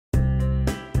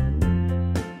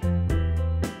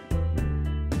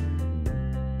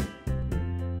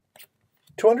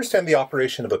To understand the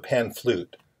operation of a pan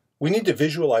flute, we need to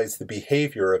visualize the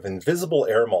behavior of invisible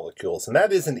air molecules, and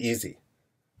that isn't easy.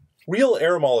 Real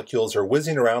air molecules are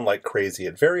whizzing around like crazy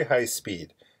at very high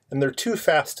speed, and they're too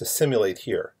fast to simulate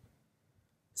here.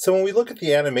 So when we look at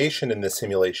the animation in this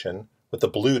simulation, with the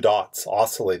blue dots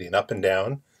oscillating up and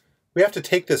down, we have to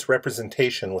take this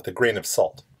representation with a grain of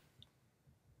salt.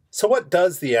 So what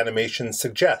does the animation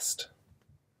suggest?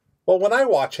 Well, when I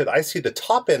watch it, I see the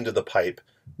top end of the pipe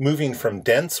moving from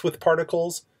dense with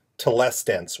particles to less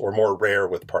dense or more rare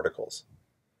with particles,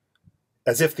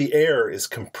 as if the air is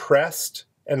compressed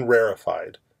and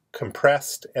rarefied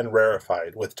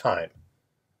with time.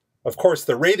 Of course,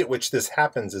 the rate at which this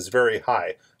happens is very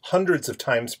high, hundreds of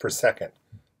times per second,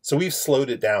 so we've slowed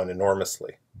it down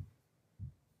enormously.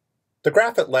 The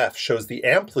graph at left shows the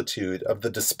amplitude of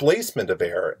the displacement of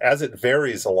air as it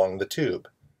varies along the tube.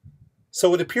 So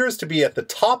what appears to be at the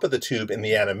top of the tube in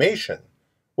the animation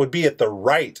would be at the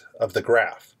right of the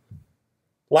graph.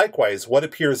 Likewise, what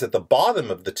appears at the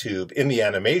bottom of the tube in the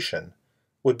animation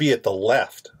would be at the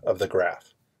left of the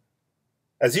graph.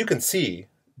 As you can see,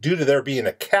 due to there being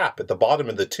a cap at the bottom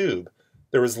of the tube,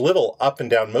 there is little up and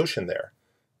down motion there.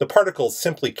 The particles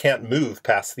simply can't move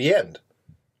past the end.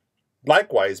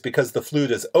 Likewise, because the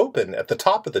flute is open at the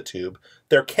top of the tube,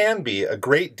 there can be a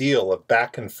great deal of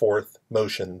back and forth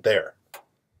motion there.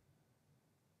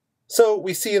 So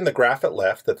we see in the graph at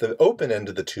left that the open end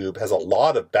of the tube has a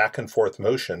lot of back and forth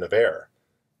motion of air,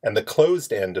 and the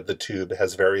closed end of the tube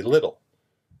has very little.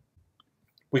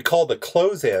 We call the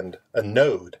closed end a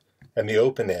node and the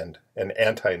open end an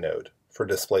antinode for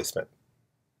displacement.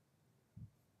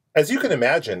 As you can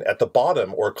imagine, at the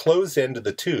bottom or closed end of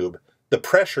the tube, the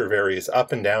pressure varies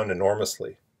up and down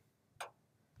enormously.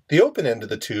 The open end of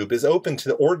the tube is open to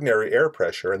the ordinary air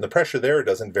pressure, and the pressure there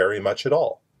doesn't vary much at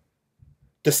all.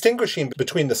 Distinguishing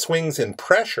between the swings in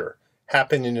pressure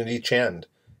happening at each end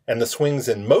and the swings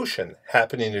in motion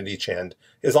happening at each end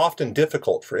is often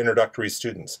difficult for introductory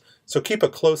students, so keep a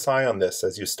close eye on this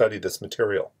as you study this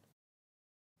material.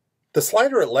 The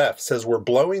slider at left says we're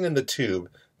blowing in the tube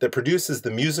that produces the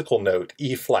musical note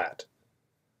E flat.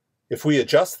 If we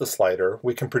adjust the slider,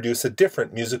 we can produce a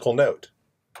different musical note.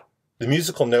 The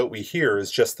musical note we hear is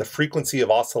just the frequency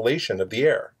of oscillation of the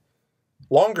air.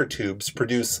 Longer tubes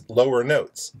produce lower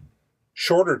notes.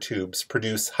 Shorter tubes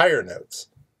produce higher notes.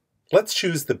 Let's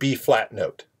choose the B flat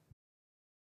note.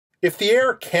 If the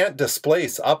air can't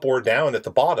displace up or down at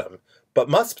the bottom, but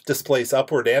must displace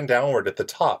upward and downward at the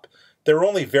top, there are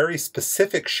only very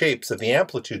specific shapes of the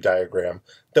amplitude diagram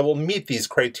that will meet these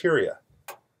criteria.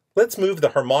 Let's move the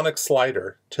harmonic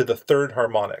slider to the third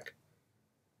harmonic.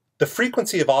 The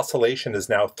frequency of oscillation is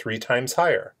now 3 times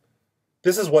higher.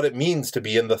 This is what it means to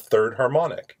be in the third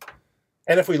harmonic.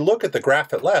 And if we look at the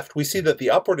graph at left, we see that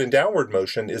the upward and downward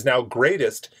motion is now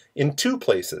greatest in 2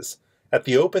 places, at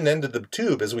the open end of the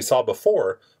tube as we saw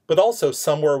before, but also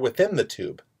somewhere within the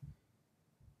tube.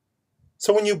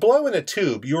 So when you blow in a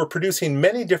tube, you are producing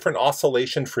many different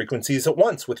oscillation frequencies at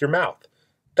once with your mouth.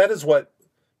 That is what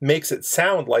makes it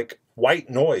sound like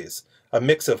white noise, a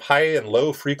mix of high and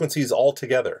low frequencies all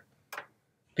together.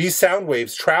 These sound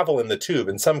waves travel in the tube,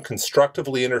 and some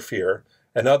constructively interfere,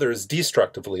 and others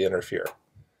destructively interfere.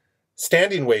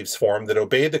 Standing waves form that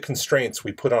obey the constraints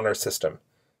we put on our system,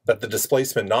 that the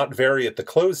displacement not vary at the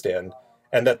closed end,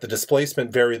 and that the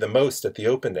displacement vary the most at the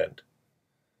open end.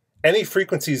 Any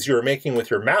frequencies you are making with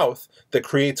your mouth that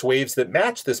creates waves that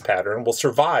match this pattern will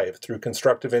survive through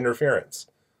constructive interference.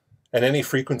 And any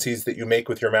frequencies that you make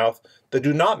with your mouth that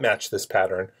do not match this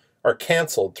pattern are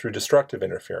canceled through destructive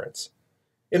interference.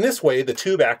 In this way, the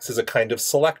tube acts as a kind of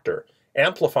selector,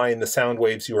 amplifying the sound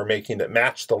waves you are making that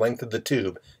match the length of the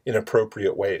tube in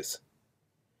appropriate ways.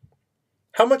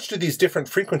 How much do these different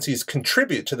frequencies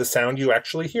contribute to the sound you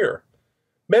actually hear?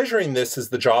 Measuring this is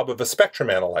the job of a spectrum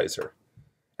analyzer.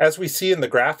 As we see in the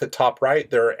graph at top right,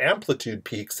 there are amplitude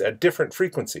peaks at different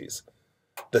frequencies.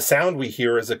 The sound we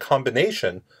hear is a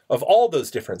combination of all those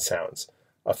different sounds,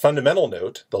 a fundamental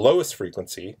note, the lowest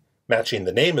frequency, matching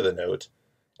the name of the note,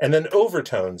 and then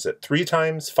overtones at 3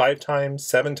 times, 5 times,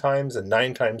 7 times, and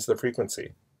 9 times the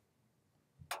frequency.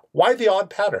 Why the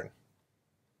odd pattern?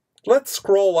 Let's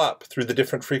scroll up through the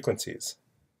different frequencies.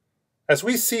 As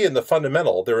we see in the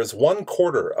fundamental, there is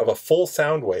 1/4 of a full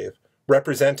sound wave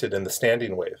represented in the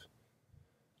standing wave.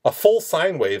 A full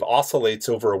sine wave oscillates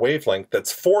over a wavelength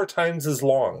that's 4 times as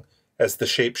long as the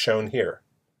shape shown here.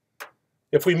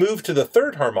 If we move to the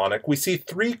third harmonic, we see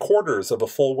 3/4 of a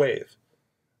full wave.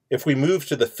 If we move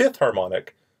to the fifth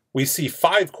harmonic, we see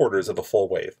 5/4 of a full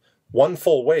wave, 1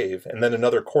 full wave and then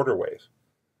another quarter wave.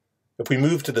 If we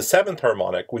move to the seventh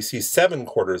harmonic, we see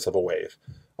 7/4 of a wave,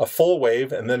 a full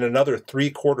wave, and then another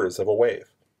 3/4 of a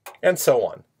wave, and so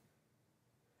on.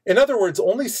 In other words,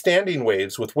 only standing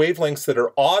waves with wavelengths that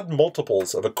are odd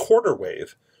multiples of a quarter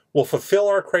wave will fulfill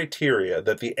our criteria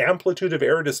that the amplitude of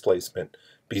air displacement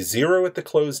be 0 at the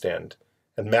closed end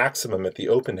and maximum at the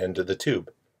open end of the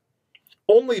tube.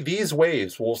 Only these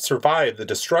waves will survive the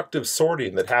destructive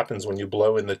sorting that happens when you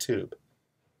blow in the tube.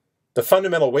 The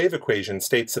fundamental wave equation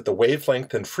states that the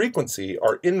wavelength and frequency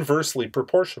are inversely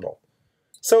proportional.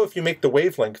 So if you make the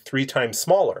wavelength 3 times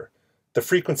smaller, the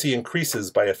frequency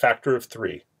increases by a factor of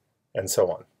 3, and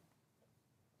so on.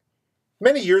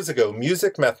 Many years ago,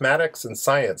 music, mathematics, and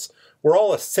science were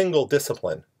all a single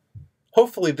discipline.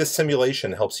 Hopefully this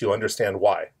simulation helps you understand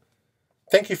why.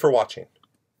 Thank you for watching.